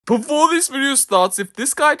Before this video starts, if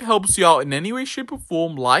this guide helps you out in any way, shape or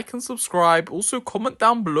form, like and subscribe. Also comment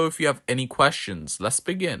down below if you have any questions. Let's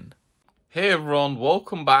begin. Hey everyone,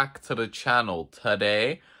 welcome back to the channel.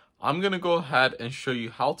 Today, I'm going to go ahead and show you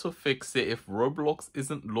how to fix it if Roblox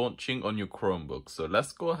isn't launching on your Chromebook. So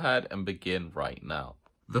let's go ahead and begin right now.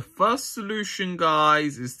 The first solution,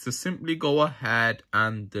 guys, is to simply go ahead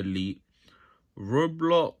and delete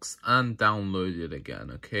Roblox and download it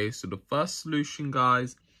again. Okay, so the first solution,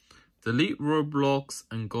 guys, delete Roblox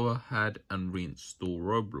and go ahead and reinstall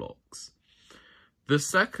Roblox. The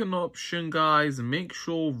second option, guys, make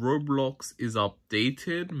sure Roblox is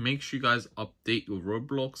updated. Make sure you guys update your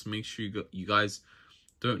Roblox. Make sure you guys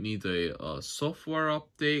don't need a software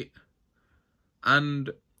update. And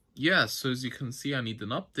yeah, so as you can see, I need an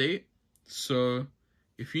update. So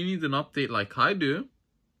if you need an update like I do,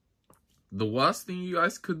 the worst thing you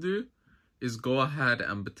guys could do is go ahead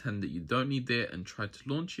and pretend that you don't need it and try to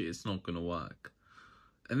launch it. It's not going to work.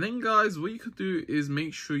 And then, guys, what you could do is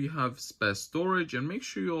make sure you have spare storage and make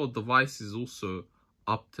sure your device is also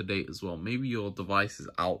up to date as well. Maybe your device is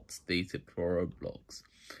outdated for Roblox.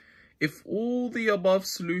 If all the above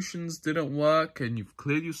solutions didn't work and you've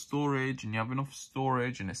cleared your storage and you have enough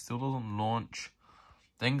storage and it still doesn't launch,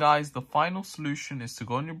 then, guys, the final solution is to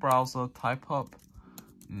go on your browser, type up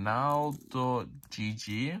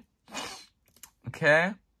now.gg,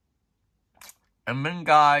 okay, and then,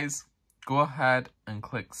 guys, go ahead and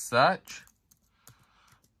click search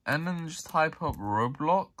and then just type up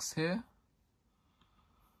Roblox here.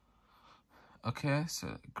 Okay,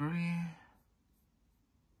 so agree,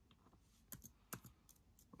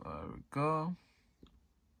 there we go.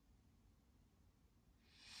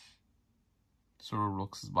 So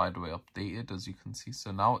Roblox is, by the way, updated, as you can see.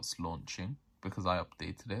 So now it's launching because I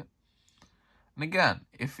updated it. And again,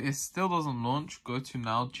 if it still doesn't launch, go to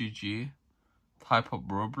now.gg, type up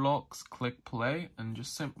Roblox, click play, and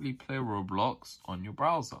just simply play Roblox on your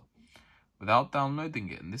browser without downloading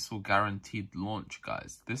it. And this will guaranteed launch,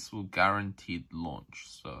 guys. This will guaranteed launch.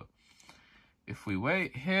 So if we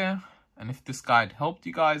wait here, and if this guide helped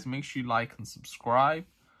you guys, make sure you like and subscribe.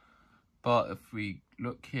 But if we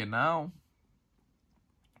look here now,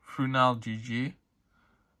 through now.gg,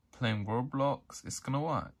 playing Roblox, it's gonna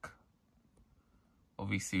work.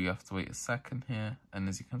 Obviously, you have to wait a second here, and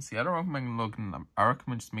as you can see, I don't recommend logging in. I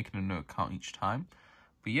recommend just making a new account each time.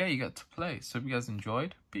 But yeah, you get to play. So hope you guys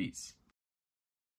enjoyed. Peace.